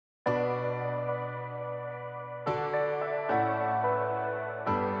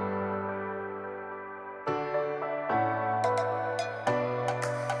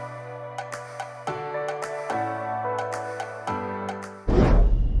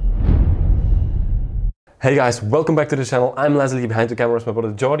Hey guys, welcome back to the channel. I'm Leslie, behind the camera is my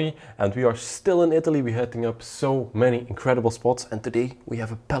brother Jordi, and we are still in Italy. We're hitting up so many incredible spots, and today we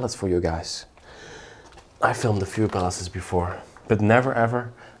have a palace for you guys. I filmed a few palaces before, but never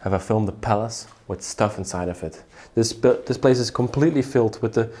ever have I filmed a palace with stuff inside of it. This place is completely filled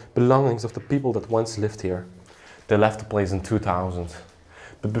with the belongings of the people that once lived here. They left the place in 2000.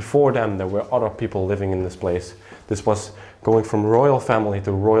 But before them, there were other people living in this place. This was going from royal family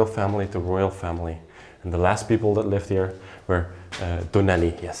to royal family to royal family. And the last people that lived here were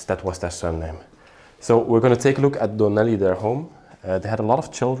Donelly. Yes, that was their surname. So we're going to take a look at Donelly, their home. They had a lot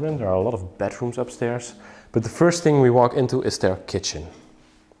of children. There are a lot of bedrooms upstairs. But the first thing we walk into is their kitchen.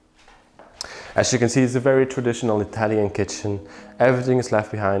 As you can see, it's a very traditional Italian kitchen. Everything is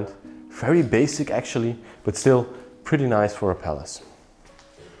left behind. Very basic actually, but still pretty nice for a palace.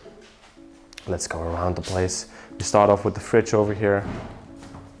 Let's go around the place. We start off with the fridge over here.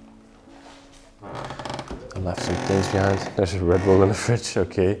 I left some things behind. There's a Red Bull in the fridge,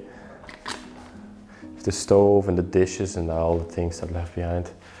 okay. The stove and the dishes and all the things that I left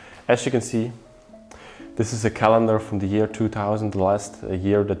behind. As you can see, this is a calendar from the year 2000, the last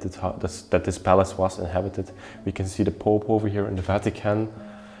year that this palace was inhabited. We can see the Pope over here in the Vatican,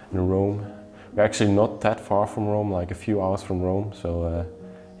 in Rome. We're actually not that far from Rome, like a few hours from Rome. So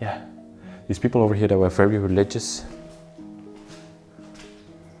yeah, these people over here, they were very religious.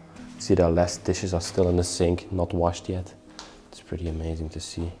 See, their last dishes are still in the sink, not washed yet. It's pretty amazing to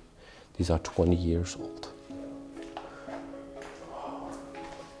see. These are 20 years old.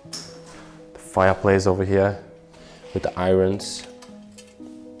 The fireplace over here with the irons.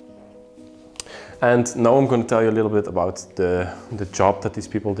 And now I'm going to tell you a little bit about the job that these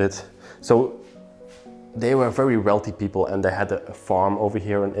people did. So they were very wealthy people, and they had a farm over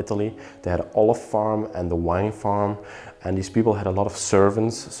here in Italy. They had an olive farm and the wine farm, and these people had a lot of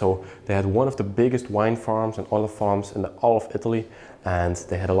servants. So they had one of the biggest wine farms and olive farms in all of Italy, and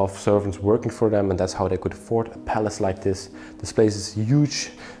they had a lot of servants working for them, and that's how they could afford a palace like this. This place is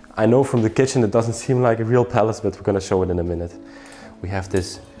huge. I know from the kitchen it doesn't seem like a real palace, but we're going to show it in a minute. We have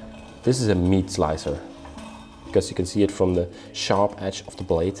this. This is a meat slicer, because you can see it from the sharp edge of the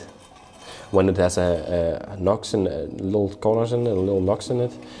blade. When it has a knocks and little corners in it, little knocks in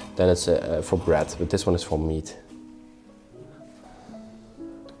it, then it's for bread, but this one is for meat.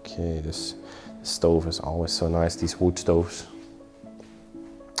 Okay, this stove is always so nice, these wood stoves.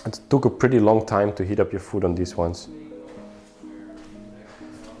 It took a pretty long time to heat up your food on these ones.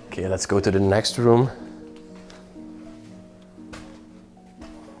 Okay, let's go to the next room.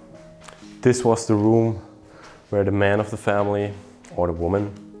 This was the room where the man of the family, or the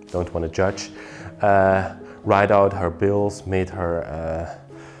woman, don't want to judge, write out her bills,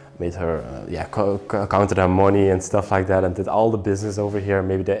 counted her money and stuff like that, and did all the business over here.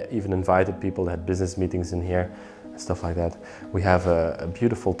 Maybe they even invited people that had business meetings in here and stuff like that. We have a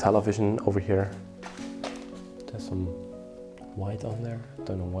beautiful television over here. There's some white on there,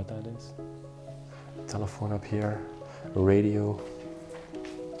 don't know what that is. A telephone up here, a radio.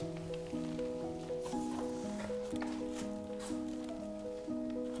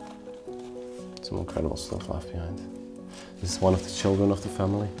 Some incredible stuff left behind. This is one of the children of the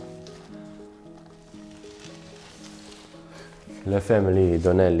family. La famille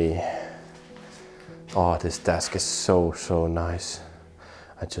Donelly. Oh, this desk is so nice.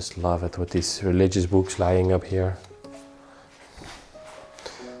 I just love it with these religious books lying up here.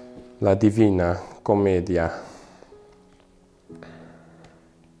 La Divina Commedia.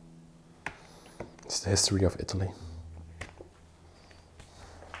 It's the history of Italy.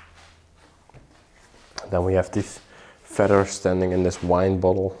 Then we have these feathers standing in this wine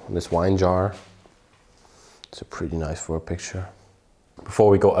bottle, in this wine jar. It's pretty nice for a picture. Before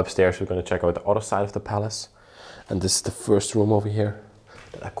we go upstairs, we're going to check out the other side of the palace. And this is the first room over here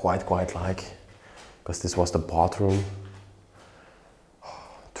that I quite like, because this was the bathroom.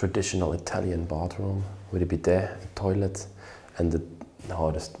 Traditional Italian bathroom with a bidet, a toilet, and the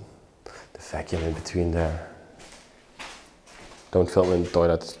vacuum in between there. Don't film in the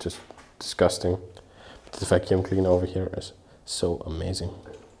toilet, it's just disgusting. The vacuum cleaner over here is so amazing.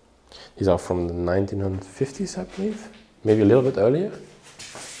 These are from the 1950s, I believe. Maybe a little bit earlier.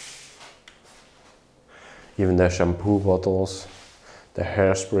 Even their shampoo bottles, their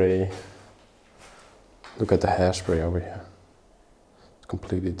hairspray. Look at the hairspray over here. It's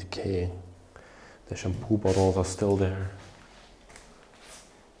completely decaying. The shampoo bottles are still there.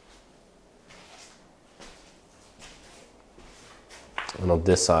 And on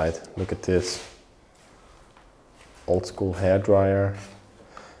this side, look at this. Old school hair dryer.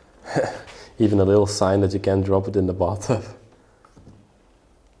 Even a little sign that you can't drop it in the bathtub.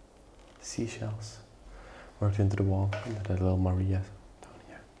 Seashells. worked into the wall. That little Maria down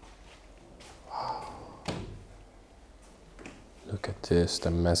here. Wow. Look at this,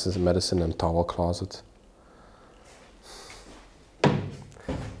 the medicine and towel closet.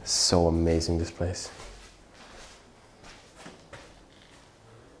 So amazing, this place.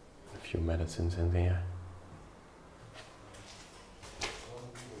 A few medicines in there.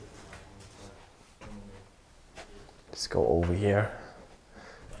 Let's go over here.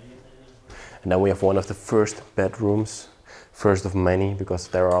 And then we have one of the first bedrooms, first of many, because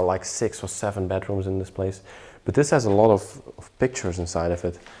there are like 6 or 7 bedrooms in this place. But this has a lot of pictures inside of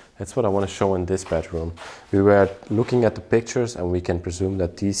it. That's what I want to show in this bedroom. We were looking at the pictures and we can presume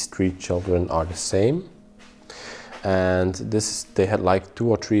that these 3 children are the same. And they had like 2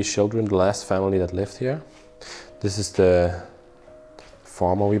 or 3 children, the last family that lived here. This is the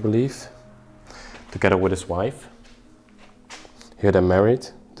farmer, we believe, together with his wife. Here they're married.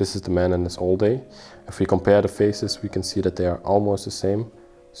 This is the man in his old day. If we compare the faces, we can see that they are almost the same.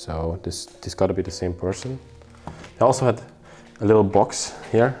 So this got to be the same person. They also had a little box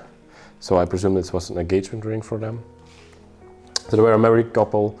here. So I presume this was an engagement ring for them. So they were a married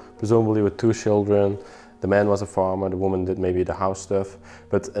couple, presumably with 2 children. The man was a farmer, the woman did maybe the house stuff.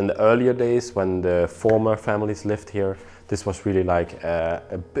 But in the earlier days, when the former families lived here, this was really like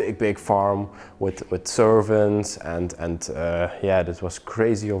a big farm with servants and yeah, this was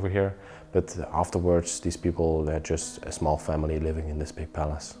crazy over here. But afterwards, these people, they're just a small family living in this big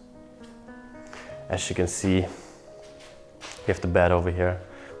palace. As you can see, you have the bed over here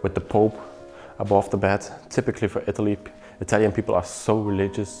with the Pope above the bed. Typically for Italy, Italian people are so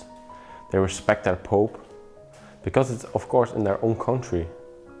religious. They respect their Pope because it's of course in their own country.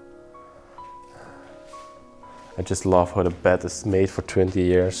 I just love how the bed is made for 20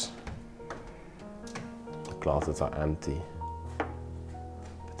 years. The closets are empty,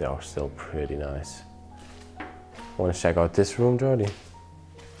 but they are still pretty nice. Want to check out this room, Jordy?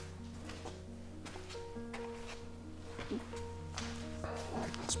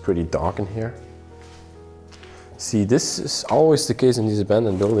 It's pretty dark in here. See, this is always the case in these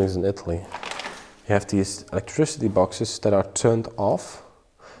abandoned buildings in Italy. You have these electricity boxes that are turned off,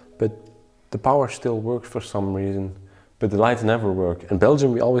 but the power still works for some reason, but the lights never work. In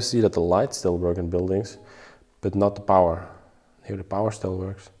Belgium, we always see that the lights still work in buildings, but not the power. Here the power still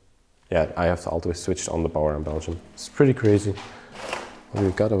works. Yeah, I have to always switch on the power in Belgium. It's pretty crazy. What do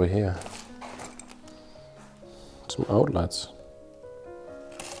we got over here? Some outlets.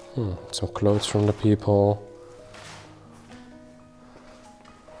 Some clothes from the people.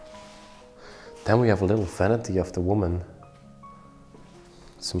 Then we have a little vanity of the woman.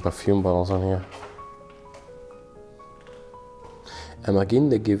 Some perfume bottles on here. Imagine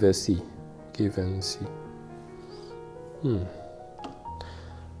de Givenchy.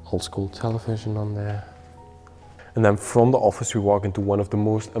 Old school television on there. And then from the office we walk into one of the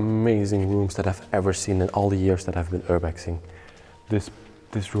most amazing rooms that I've ever seen in all the years that I've been urbexing.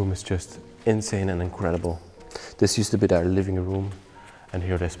 This room is just insane and incredible. This used to be their living room, and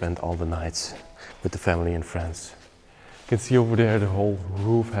here they spent all the nights with the family and friends. You can see over there the whole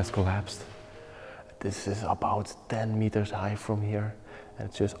roof has collapsed. This is about 10 meters high from here, and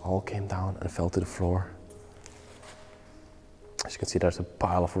it just all came down and fell to the floor. As you can see, there's a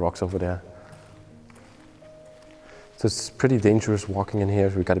pile of rocks over there. So it's pretty dangerous walking in here,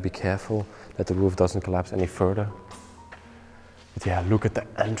 so we gotta be careful that the roof doesn't collapse any further. But yeah, look at the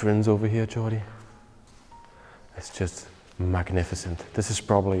entrance over here, Jordy. It's just magnificent. This is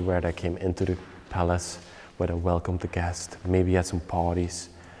probably where they came into the palace, where they welcomed the guests, maybe had some parties,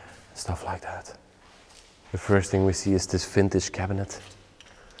 stuff like that. The first thing we see is this vintage cabinet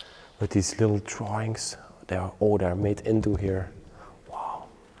with these little drawings. They're made into here. Wow,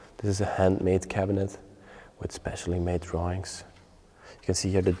 this is a handmade cabinet with specially made drawings. You can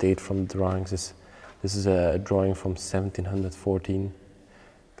see here the date from the drawings. This is a drawing from 1714. You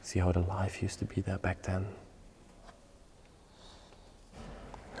can see how the life used to be there back then.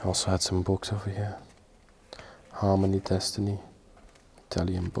 I also had some books over here. Harmony, Destiny,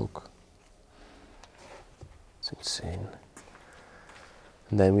 Italian book. It's insane.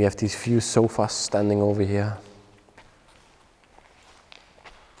 And then we have these few sofas standing over here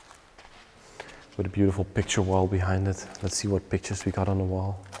with a beautiful picture wall behind it. Let's see what pictures we got on the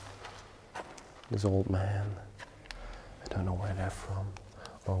wall. This old man. I don't know where they're from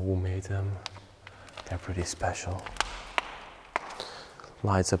or who made them. They're pretty special.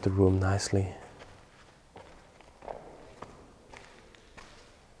 Lights up the room nicely.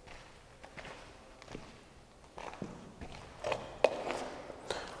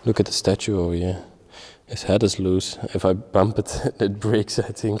 Look at the statue over here. His head is loose. If I bump it, it breaks,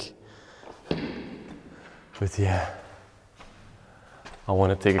 I think. But yeah, I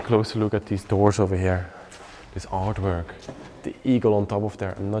want to take a closer look at these doors over here. This artwork, the eagle on top of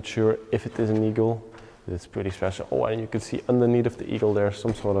there. I'm not sure if it is an eagle, but it's pretty special. Oh, and you can see underneath of the eagle there's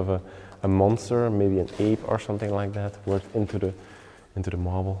some sort of a monster, maybe an ape or something like that, worked into the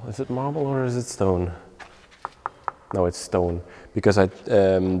marble. Is it marble or is it stone? No, it's stone, because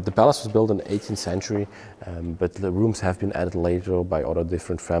the palace was built in the 18th century, but the rooms have been added later by other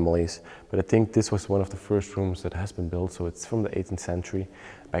different families. But I think this was one of the first rooms that has been built, so it's from the 18th century.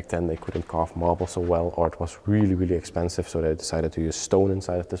 Back then they couldn't carve marble so well, or it was really, really expensive, so they decided to use stone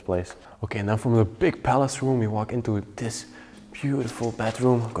inside of this place. Okay, now from the big palace room we walk into this beautiful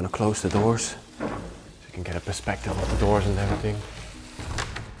bedroom. I'm gonna close the doors, so you can get a perspective of the doors and everything.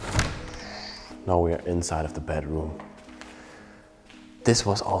 Now we are inside of the bedroom. This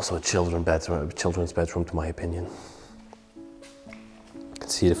was also a children's bedroom to my opinion. You can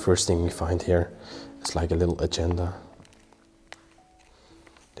see the first thing we find here is like a little agenda.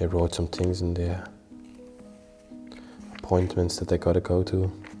 They wrote some things in there. Appointments that they gotta go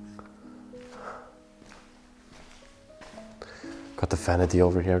to. Got the vanity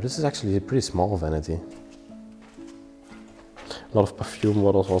over here. This is actually a pretty small vanity. A lot of perfume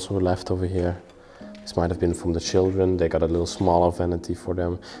bottles also left over here. This might have been from the children. They got a little smaller vanity for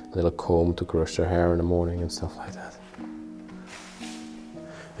them, a little comb to brush their hair in the morning and stuff like that.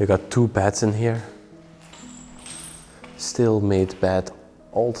 We got 2 beds in here. Still made bed,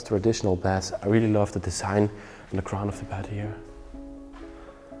 old traditional beds. I really love the design on the crown of the bed here.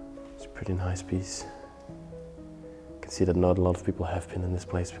 It's a pretty nice piece. You can see that not a lot of people have been in this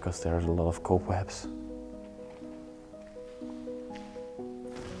place because there's a lot of cobwebs.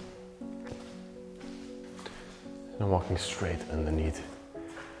 I'm walking straight underneath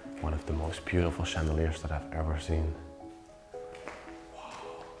one of the most beautiful chandeliers that I've ever seen.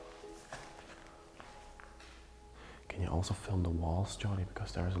 Wow. Can you also film the walls, Johnny?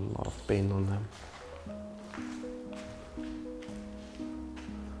 Because there's a lot of paint on them.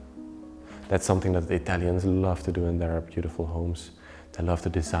 That's something that the Italians love to do in their beautiful homes. They love to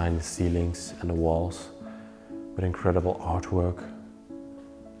design the ceilings and the walls with incredible artwork,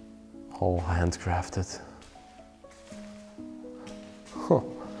 all handcrafted.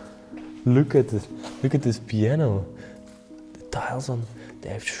 Look at this piano. The tiles on, they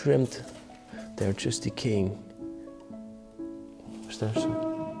have shrimped. They're just decaying. Is there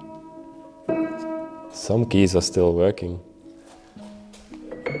some keys are still working.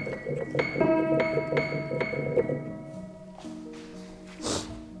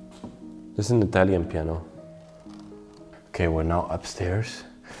 This is an Italian piano. Okay, we're now upstairs.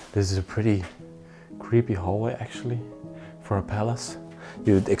 This is a pretty creepy hallway actually for a palace.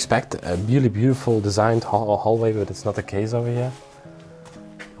 You'd expect a really beautiful designed hallway, but it's not the case over here.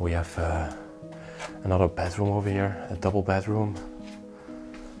 We have another bedroom over here, a double bedroom.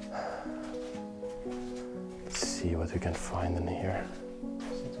 Let's see what we can find in here.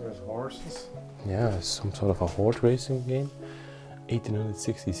 There's horses. Yeah, it's some sort of a horse racing game.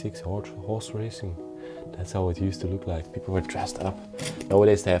 1866 horse racing. That's how it used to look like. People were dressed up.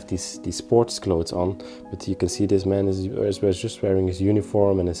 Nowadays they have these sports clothes on, but you can see this man was just wearing his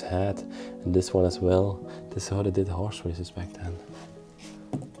uniform and his hat, and this one as well. This is how they did horse races back then.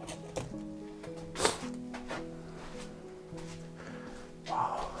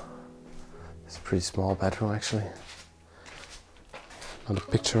 Wow. It's a pretty small bedroom actually. Another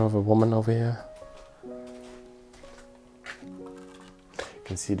picture of a woman over here. You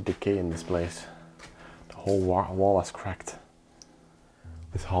can see the decay in this place. The whole wall is cracked.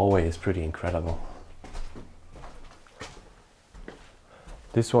 This hallway is pretty incredible.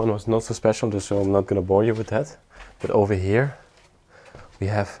 This one was not so special, so I'm not gonna bore you with that. But over here, we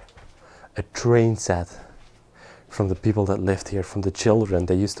have a train set from the people that lived here, from the children.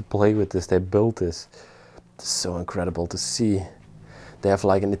 They used to play with this, they built this. It's so incredible to see. They have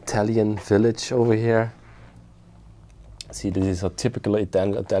like an Italian village over here. See, these are typical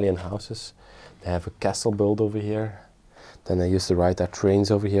Italian houses. They have a castle built over here. Then they used to ride their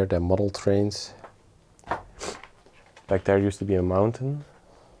trains over here, their model trains. Back there used to be a mountain.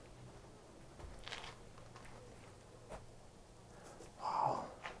 Wow.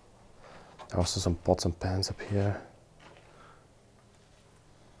 There are also some pots and pans up here.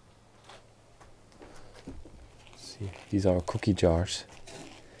 See, these are cookie jars.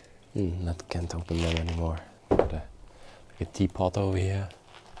 Can't open them anymore. But, like a teapot over here.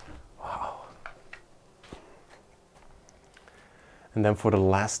 Wow. And then for the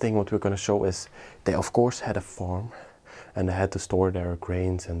last thing, what we're going to show is they of course had a farm, and they had to store their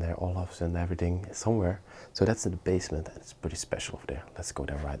grains and their olives and everything somewhere. So that's in the basement, and it's pretty special over there. Let's go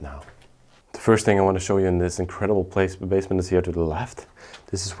there right now. The first thing I want to show you in this incredible basement is here to the left.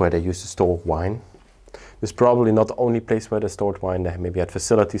 This is where they used to store wine. This is probably not the only place where they stored wine. They maybe had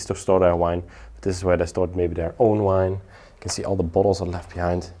facilities to store their wine, but this is where they stored maybe their own wine. You can see all the bottles are left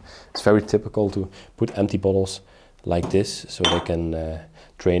behind. It's very typical to put empty bottles like this so they can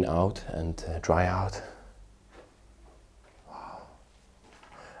drain out and dry out. Wow.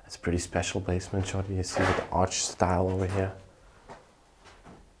 It's a pretty special basement shot. You see with the arch style over here.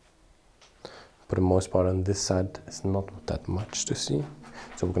 For the most part on this side, it's not that much to see.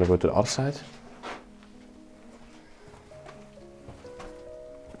 So we're gonna go to the other side.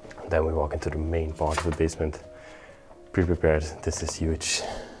 Then we walk into the main part of the basement. Pre-prepared, this is huge.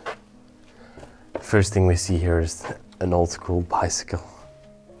 First thing we see here is an old school bicycle.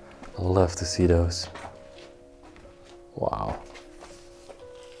 I love to see those. Wow.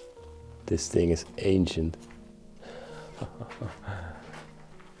 This thing is ancient.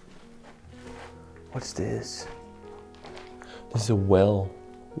 What's this? This is a well.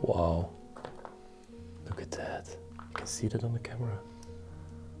 Wow. Look at that. You can see that on the camera.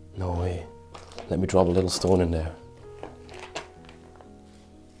 No way. Let me drop a little stone in there.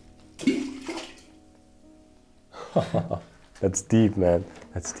 That's deep, man.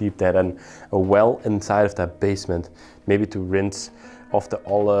 That's deep. That and a well inside of that basement, maybe to rinse off the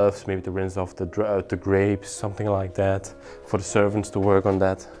olives, maybe to rinse off the grapes, something like that, for the servants to work on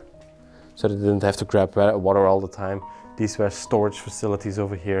that, so they didn't have to grab water all the time. These were storage facilities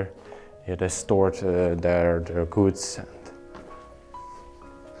over here. Here they stored their goods. And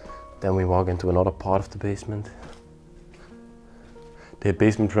then we walk into another part of the basement. The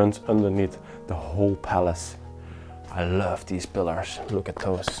basement runs underneath the whole palace. I love these pillars. Look at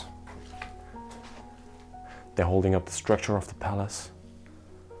those. They're holding up the structure of the palace.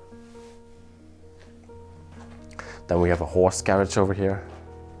 Then we have a horse carriage over here.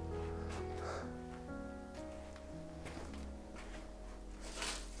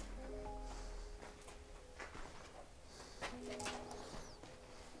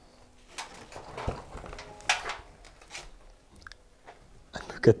 And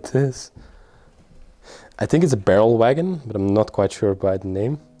look at this. I think it's a barrel wagon, but I'm not quite sure by the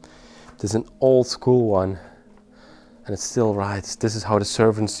name. This is an old school one, and it still rides. This is how the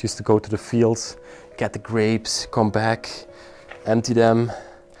servants used to go to the fields, get the grapes, come back, empty them,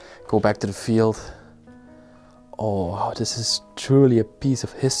 go back to the field. Oh, wow, this is truly a piece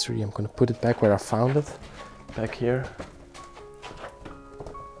of history. I'm gonna put it back where I found it, back here.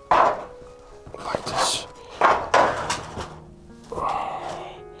 Like this.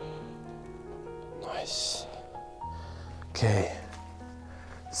 Nice. Okay.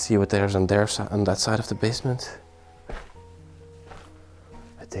 See what there's on that side of the basement.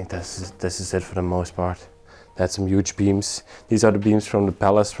 I think this is it for the most part. That's some huge beams. These are the beams from the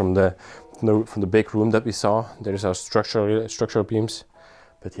palace, from the big room that we saw. There's our structural beams.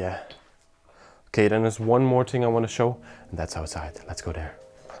 But yeah. Okay, then there's one more thing I want to show, and that's outside. Let's go there.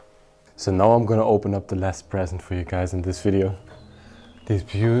 So now I'm gonna open up the last present for you guys in this video. These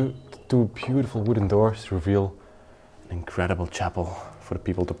two beautiful wooden doors reveal an incredible chapel for the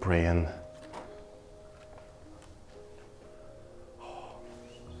people to pray in.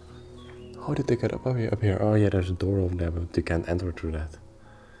 How did they get up here? Oh yeah, there's a door over there, but you can't enter through that.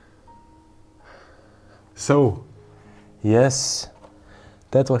 So, yes,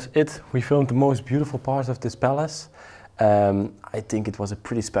 that was it. We filmed the most beautiful parts of this palace. I think it was a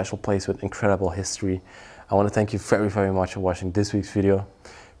pretty special place with incredible history. I want to thank you very, very much for watching this week's video.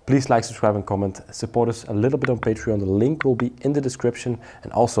 Please like, subscribe and comment. Support us a little bit on Patreon. The link will be in the description.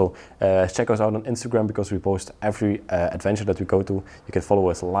 And also check us out on Instagram, because we post every adventure that we go to. You can follow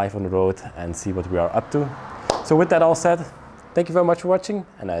us live on the road and see what we are up to. So with that all said, thank you very much for watching,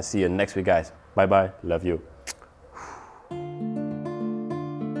 and I see you next week, guys. Bye bye. Love you.